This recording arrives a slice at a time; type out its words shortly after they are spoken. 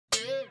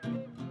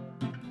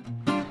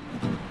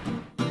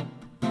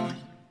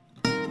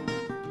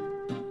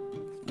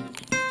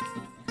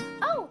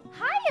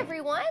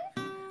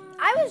everyone!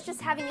 I was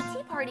just having a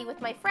tea party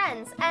with my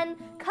friends and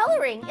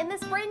coloring in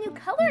this brand new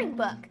coloring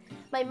book.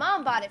 My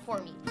mom bought it for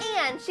me,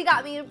 and she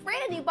got me a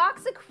brand new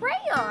box of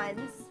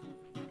crayons.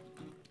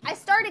 I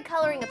started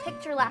coloring a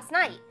picture last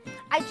night.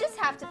 I just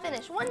have to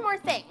finish one more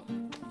thing.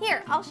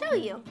 Here, I'll show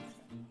you.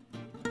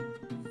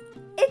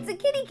 It's a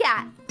kitty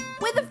cat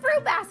with a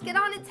fruit basket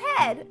on its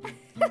head.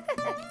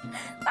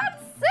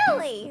 That's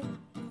silly.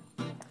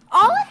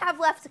 All I have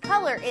left to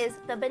color is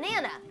the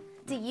banana.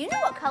 Do you know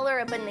what color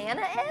a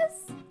banana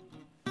is?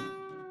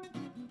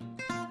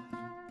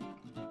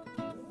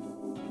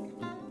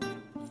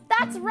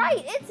 That's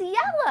right, it's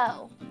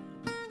yellow.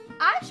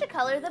 I should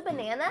color the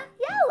banana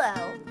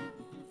yellow.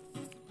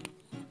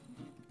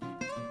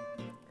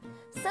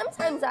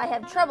 Sometimes I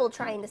have trouble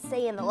trying to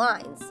stay in the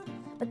lines,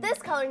 but this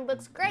coloring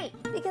book's great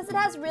because it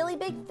has really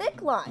big,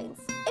 thick lines.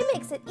 It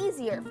makes it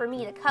easier for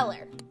me to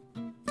color.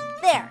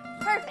 There,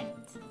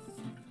 perfect.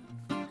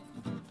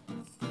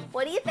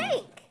 What do you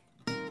think?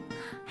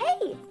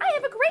 Hey, I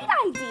have a great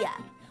idea.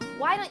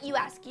 Why don't you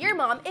ask your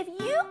mom if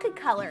you could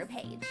color a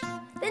page?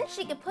 Then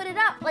she could put it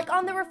up like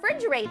on the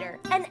refrigerator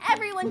and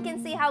everyone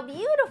can see how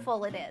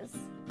beautiful it is.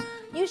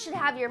 You should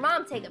have your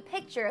mom take a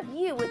picture of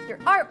you with your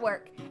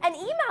artwork and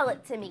email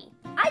it to me.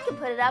 I can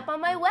put it up on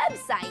my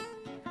website.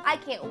 I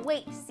can't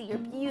wait to see your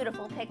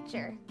beautiful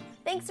picture.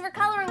 Thanks for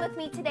coloring with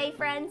me today,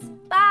 friends.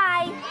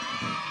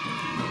 Bye!